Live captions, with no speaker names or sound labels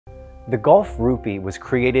The Gulf Rupee was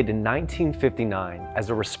created in 1959 as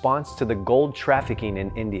a response to the gold trafficking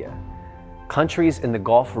in India. Countries in the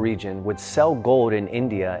Gulf region would sell gold in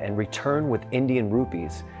India and return with Indian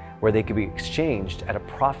rupees, where they could be exchanged at a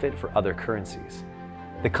profit for other currencies.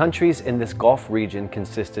 The countries in this Gulf region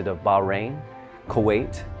consisted of Bahrain,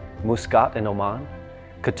 Kuwait, Muscat and Oman,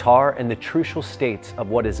 Qatar, and the trucial states of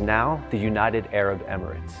what is now the United Arab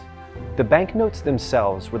Emirates. The banknotes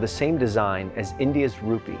themselves were the same design as India's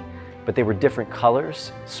rupee, but they were different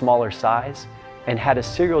colors, smaller size, and had a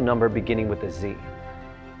serial number beginning with a Z.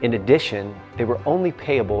 In addition, they were only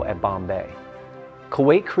payable at Bombay.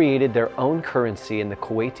 Kuwait created their own currency in the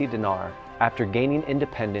Kuwaiti Dinar after gaining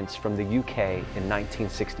independence from the UK in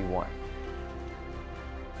 1961.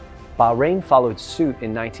 Bahrain followed suit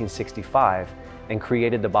in 1965 and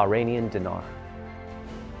created the Bahrainian Dinar.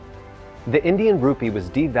 The Indian Rupee was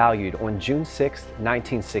devalued on June 6,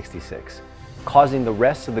 1966, causing the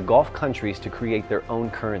rest of the Gulf countries to create their own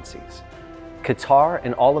currencies. Qatar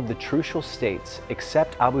and all of the trucial states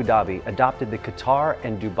except Abu Dhabi adopted the Qatar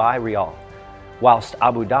and Dubai Rial, whilst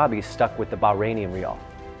Abu Dhabi stuck with the Bahrainian Rial.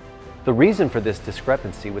 The reason for this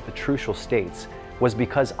discrepancy with the trucial states was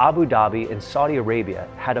because Abu Dhabi and Saudi Arabia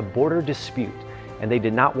had a border dispute and they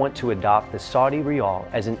did not want to adopt the Saudi Rial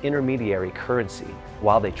as an intermediary currency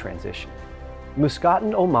while they transitioned. Muscat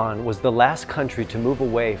and Oman was the last country to move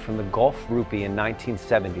away from the Gulf Rupee in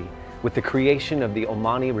 1970 with the creation of the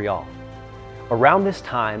Omani Rial. Around this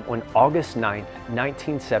time, on August 9,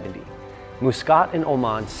 1970, Muscat and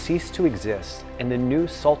Oman ceased to exist and the new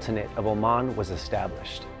Sultanate of Oman was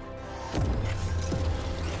established.